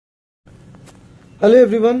Hello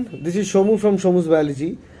everyone, this is Shomu from Shomu's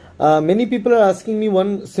Biology. Many people are asking me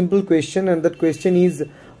one simple question, and that question is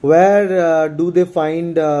where do they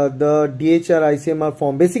find the DHR ICMR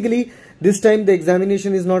form? Basically, this time the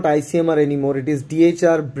examination is not ICMR anymore, it is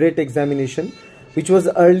DHR BRET examination, which was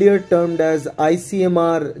earlier termed as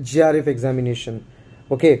ICMR GRF examination.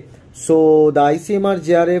 Okay, so the ICMR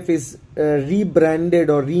GRF is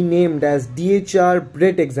rebranded or renamed as DHR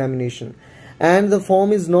BRET examination. And the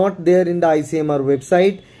form is not there in the ICMR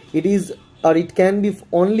website. It can be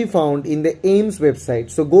only found in the AIIMS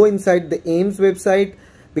website. So go inside the AIIMS website,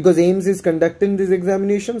 because AIIMS is conducting this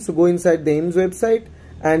examination. So go inside the AIIMS website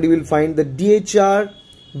and you will find the DHR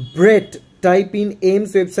BRET. Type in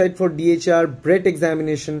AIIMS website for DHR BRET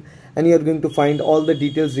examination and you are going to find all the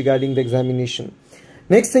details regarding the examination.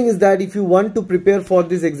 Next thing is that if you want to prepare for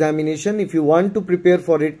this examination, if you want to prepare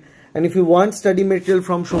for it, and if you want study material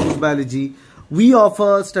from Shomu's Biology, we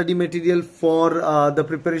offer study material for the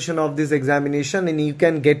preparation of this examination, and you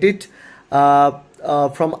can get it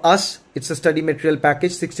from us. It's a study material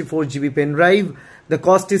package, 64 GB pen drive. The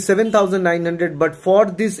cost is 7,900, but for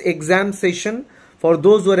this exam session, for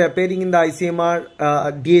those who are appearing in the ICMR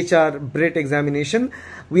DHR BRET examination,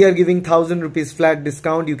 we are giving 1,000 rupees flat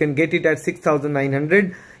discount. You can get it at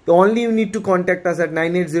 6,900. You need to contact us at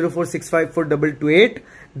 9804654228.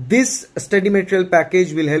 This study material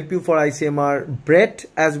package will help you for ICMR BRET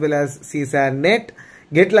as well as CSIR NET,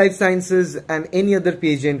 GET Life Sciences and any other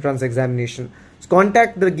PhD entrance examination. So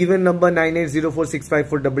contact the given number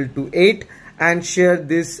 9804654228 and share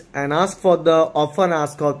this and ask for the offer and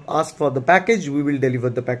ask for the package. We will deliver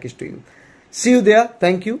the package to you. See you there.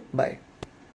 Thank you. Bye.